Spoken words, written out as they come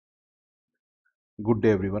Good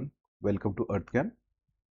day everyone, welcome to Arthgyaan.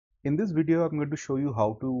 In this video I'm going to show you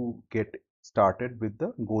how to get started with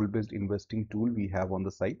the goal-based investing tool we have on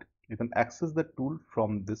the site. You can access the tool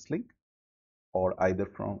from this link or either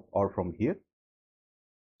from here.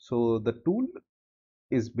 So the tool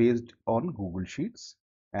is based on Google Sheets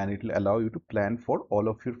and it will allow you to plan for all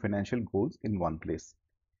of your financial goals in one place.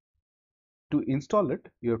 To install it,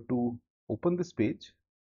 you have to open this page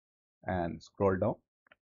and scroll down,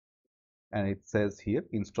 and it says here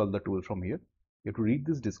install the tool from here. You have to read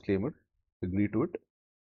this disclaimer, agree to it,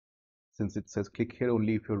 since it says click here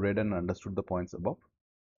only if you read and understood the points above,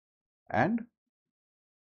 and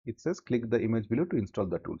it says click the image below to install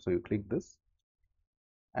the tool. So you click this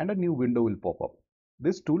and a new window will pop up.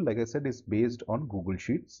 This tool, like I said, is based on Google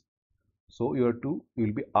Sheets. So you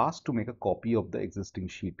will be asked to make a copy of the existing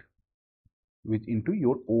sheet which into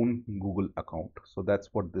your own Google account. So that's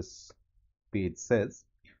what this page says.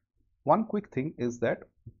 One quick thing is that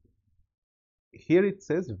here it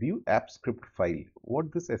says view app script file.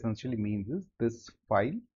 What this essentially means is this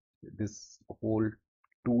file, this whole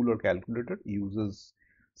tool or calculator uses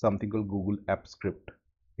something called Google app script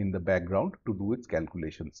in the background to do its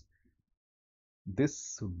calculations.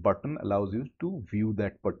 This button allows you to view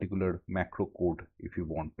that particular macro code if you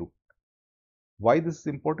want to. Why this is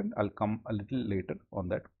important, I'll come a little later on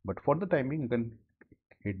that, but for the time being you can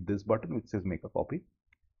hit this button which says make a copy.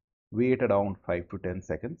 Wait around 5 to 10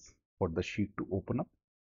 seconds for the sheet to open up,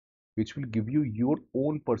 which will give you your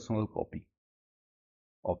own personal copy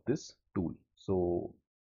of this tool. So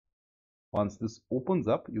once this opens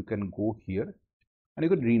up, you can go here and you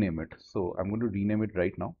can rename it. So I'm going to rename it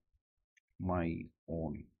right now, my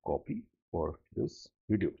own copy, for this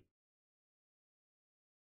video.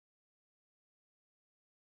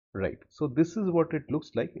 Right, so this is what it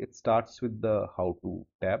looks like. It starts with the how to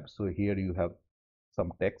tab. So here you have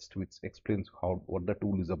some text which explains what the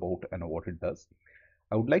tool is about and what it does.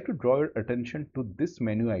 I would like to draw your attention to this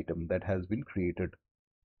menu item that has been created.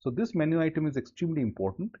 So this menu item is extremely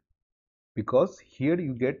important because here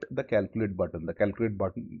you get the calculate button. The calculate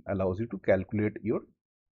button allows you to calculate your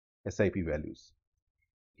SIP values.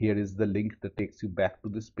 Here is the link that takes you back to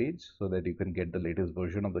this page so that you can get the latest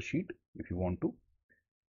version of the sheet if you want to.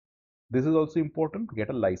 This is also important, get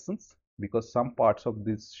a license, because some parts of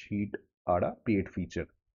this sheet are a paid feature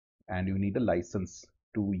and you need a license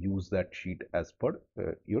to use that sheet as per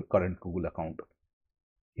your current Google account.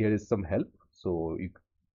 Here is some help. So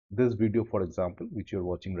this video, for example, which you're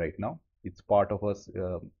watching right now, it's part of a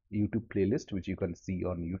YouTube playlist which you can see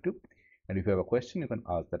on YouTube, and if you have a question you can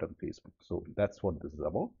ask that on Facebook. So that's what this is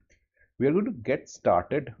about. We are going to get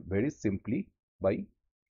started very simply by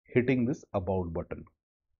hitting this about button.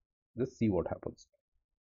 Just see what happens.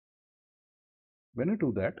 When you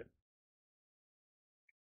do that,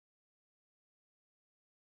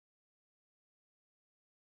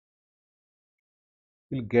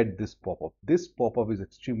 you'll get this pop-up. This pop-up is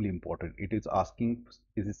extremely important. It is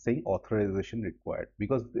saying authorization required,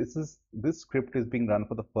 because this script is being run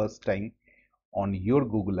for the first time on your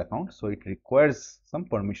Google account, so it requires some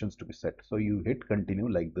permissions to be set. So you hit continue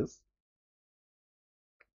like this.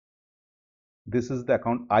 This is the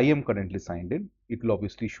account I am currently signed in. It will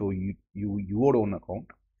obviously show you your own account,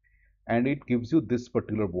 and it gives you this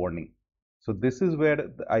particular warning. So this is where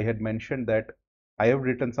I had mentioned that I have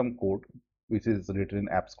written some code which is written in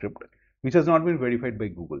app script, which has not been verified by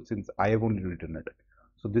Google since I have only written it.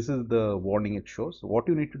 So this is the warning it shows. So what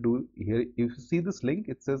you need to do here, if you see this link,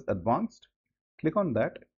 it says advanced, click on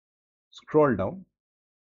that, scroll down,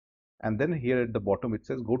 and then here at the bottom it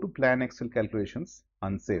says go to plan Excel calculations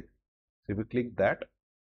unsafe. So if you click that,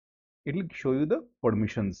 it will show you the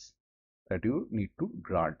permissions that you need to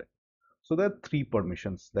grant. So there are three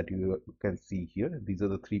permissions that you can see here. These are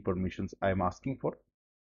the three permissions I am asking for.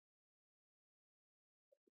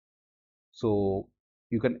 So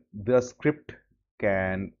the script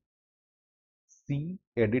can see,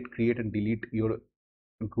 edit, create and delete your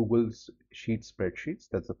Google's sheet spreadsheets.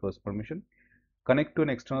 That's the first permission. Connect to an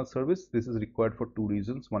external service. This is required for two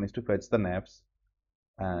reasons. One is to fetch the NAVs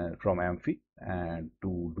from Amphi and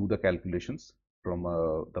to do the calculations from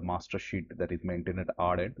the master sheet that is maintained at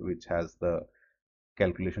our end, which has the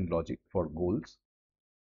calculation logic for goals.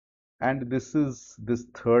 And this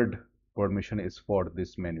third permission is for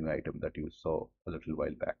this menu item that you saw a little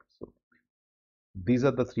while back. So these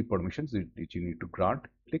are the three permissions which you need to grant.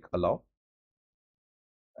 Click allow.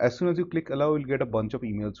 As soon as you click allow, you'll get a bunch of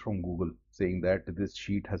emails from Google saying that this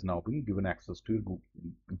sheet has now been given access to your Google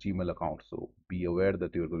Gmail account. So be aware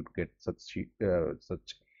that you're going to get such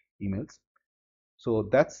emails. So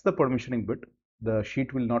that's the permissioning bit. the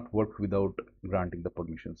sheet will not work without granting the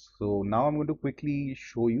permissions. So now I'm going to quickly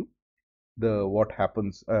show you the what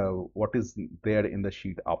happens, what is there in the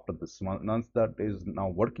sheet after this. Once that is now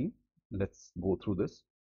working, let's go through this.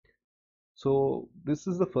 So this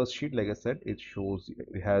is the first sheet. Like I said, it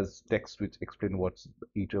has text which explain what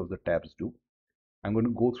each of the tabs do. I'm going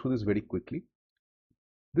to go through this very quickly.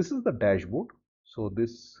 This is the dashboard. So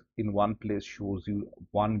this in one place shows you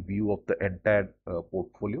one view of the entire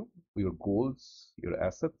portfolio, your goals, your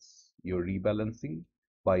assets, your rebalancing,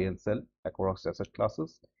 buy and sell across asset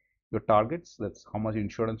classes, your targets, that's how much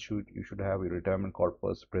insurance you should have, your retirement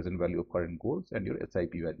corpus, present value of current goals, and your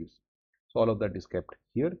SIP values. So all of that is kept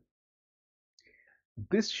here.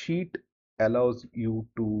 This sheet allows you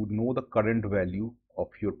to know the current value of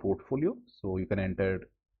your portfolio. So you can enter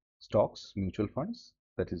stocks, mutual funds,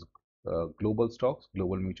 that is global stocks,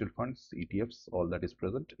 global mutual funds, ETFs, all that is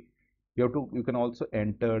present. You can also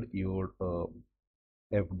enter your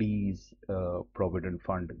FDs, provident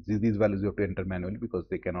fund. These values you have to enter manually because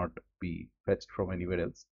they cannot be fetched from anywhere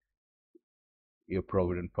else. Your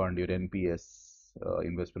provident fund, your NPS,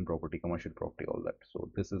 investment property, commercial property, all that. So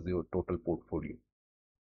this is your total portfolio.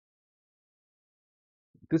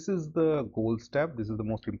 This is the goals tab. This is the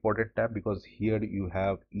most important tab because here you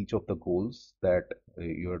have each of the goals that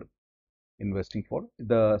you're investing for.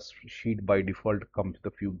 The sheet by default comes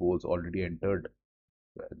with a few goals already entered,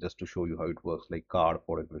 just to show you how it works, like car,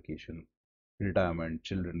 foreign vacation, retirement,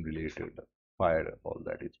 children related, fire, all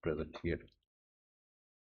that is present here.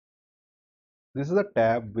 This is a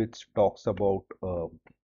tab which talks about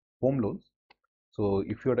home loans. So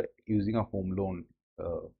if you're using a home loan,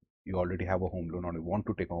 you already have a home loan or you want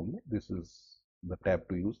to take a home loan, this is the tab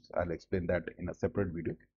to use. I'll explain that in a separate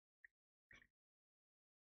video.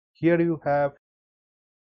 Here you have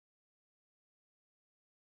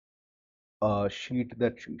a sheet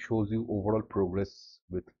that shows you overall progress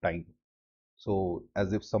with time. So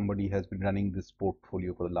as if somebody has been running this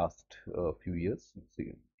portfolio for the last few years.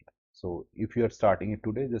 See, so if you are starting it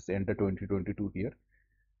today, just enter 2022 here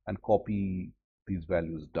and copy these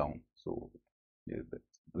values down. So yeah,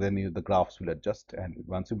 then the graphs will adjust, and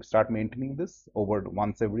once you start maintaining this over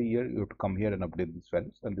once every year, you have to come here and update these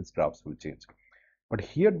values, and these graphs will change. But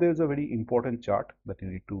here there's a very important chart that you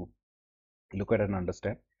need to look at and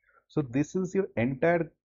understand. So this is your entire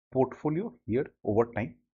portfolio here over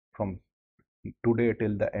time from today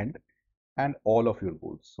till the end, and all of your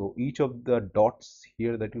goals. So each of the dots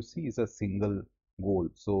here that you see is a single goal.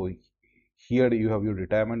 So here you have your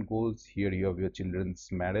retirement goals, here you have your children's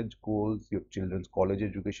marriage goals, your children's college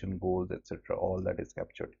education goals, etc. All that is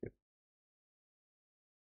captured here.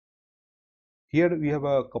 Here we have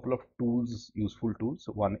a couple of tools, useful tools.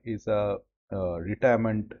 One is a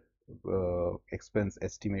retirement expense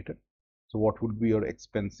estimator. So what would be your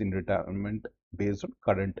expense in retirement based on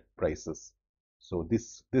current prices? So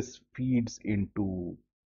this feeds into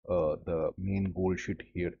the main goal sheet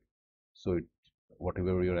here. So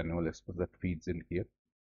whatever your annual expense that feeds in here.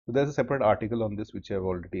 So there's a separate article on this which I've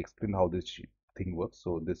already explained how this thing works.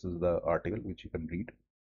 So this is the article which you can read.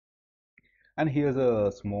 And here's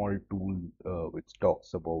a small tool which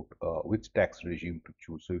talks about which tax regime to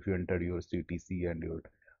choose. So if you enter your CTC and your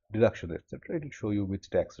deduction, etc., it will show you which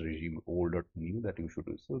tax regime, old or new, that you should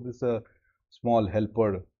use. So this is a small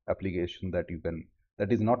helper application that you can,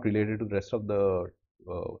 that is not related to the rest of the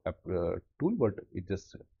tool, but it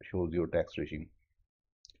just shows your tax regime.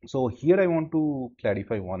 So here I want to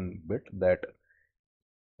clarify one bit that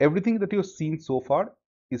everything that you've seen so far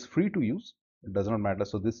is free to use. It does not matter.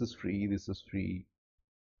 So this is free, this is free,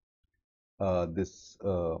 this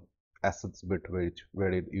assets bit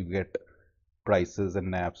where you get prices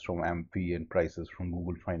and NAVs from Amphi and prices from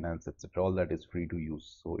Google Finance, etc. All that is free to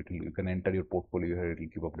use. So you can enter your portfolio here, it will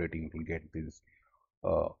keep updating, it will get these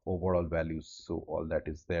overall values. So all that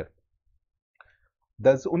is there.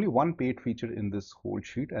 There's only one paid feature in this whole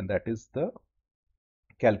sheet, and that is the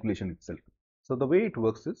calculation itself. So the way it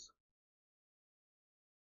works is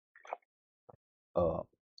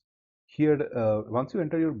here once you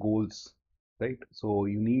enter your goals, right, so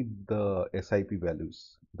you need the SIP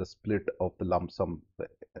values, the split of the lump sum,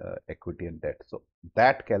 equity and debt. So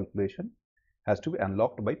that calculation has to be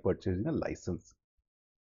unlocked by purchasing a license.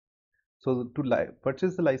 So to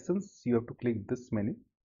purchase the license, you have to click this menu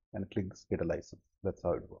and click this get a license. That's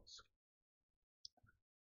how it works.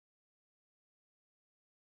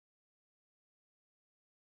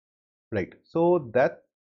 Right, so that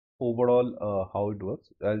overall how it works.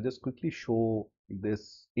 I'll just quickly show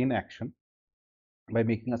this in action by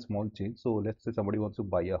making a small change. So let's say somebody wants to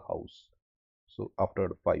buy a house. So after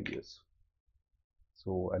 5 years,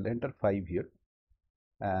 so I'll enter 5 here,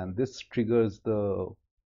 and this triggers the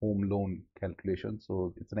home loan calculation.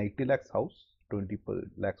 So it's an 80 lakhs house, 20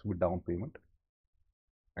 lakhs with down payment,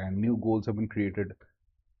 and new goals have been created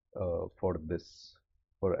for this,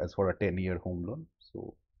 for a 10-year home loan.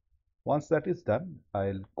 So once that is done,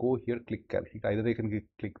 I'll go here, click calculate. Either I can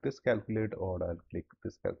click this calculate, or I'll click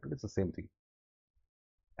this calculate. It's the same thing.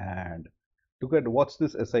 And look at what's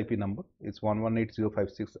this SIP number. It's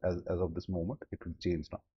 118056 as of this moment. It will change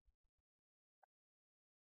now.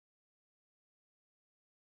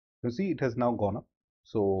 You see, it has now gone up.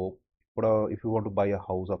 So if you want to buy a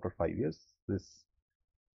house after 5 years,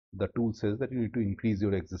 the tool says that you need to increase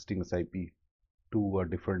your existing SIP to a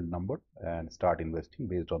different number and start investing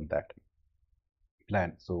based on that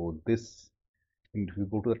plan. So this, if you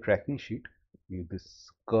go to the tracking sheet, this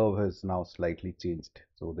curve has now slightly changed.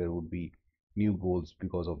 So there would be new goals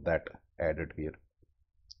because of that added here.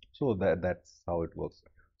 So that's how it works.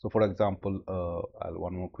 So for example, I'll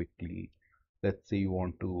one more quickly. Let's say you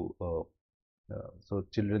want to so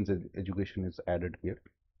children's education is added here.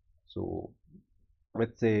 So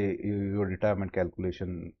let's say your retirement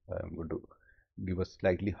calculation, I'm going to give a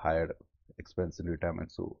slightly higher expense in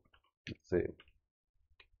retirement. So let's say,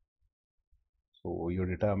 so your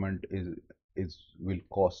retirement is will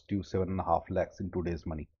cost you 7.5 lakhs in today's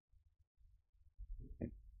money.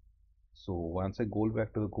 Okay. So once I go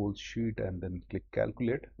back to the goal sheet and then click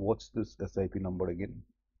calculate, what's this SIP number again?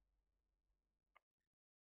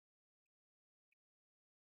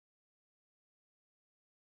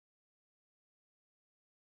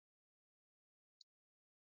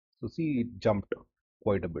 So see, it jumped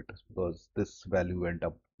quite a bit because this value went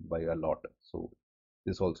up by a lot. So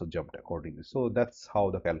this also jumped accordingly. So that's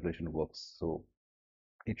how the calculation works. So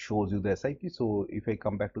it shows you the SIP. So if I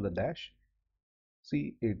come back to the dash,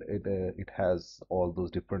 see it has all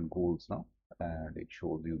those different goals now, and it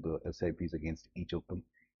shows you the SIPs against each of them.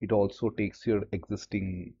 It also takes your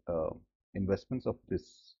existing investments of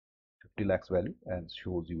this 50 lakhs value and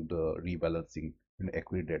shows you the rebalancing in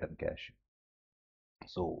equity, debt, and cash.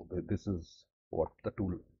 So this is what the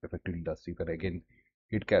tool effectively does. You can again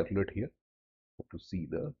hit calculate here to see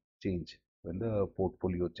the change when the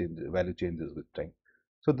portfolio value changes with time.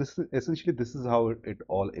 So this is essentially, this is how it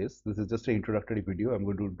all is. This is just an introductory video. I'm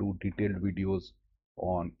going to do detailed videos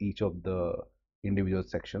on each of the individual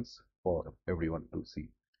sections for everyone to see.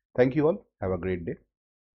 Thank you all. Have a great day.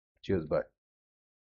 Cheers. Bye.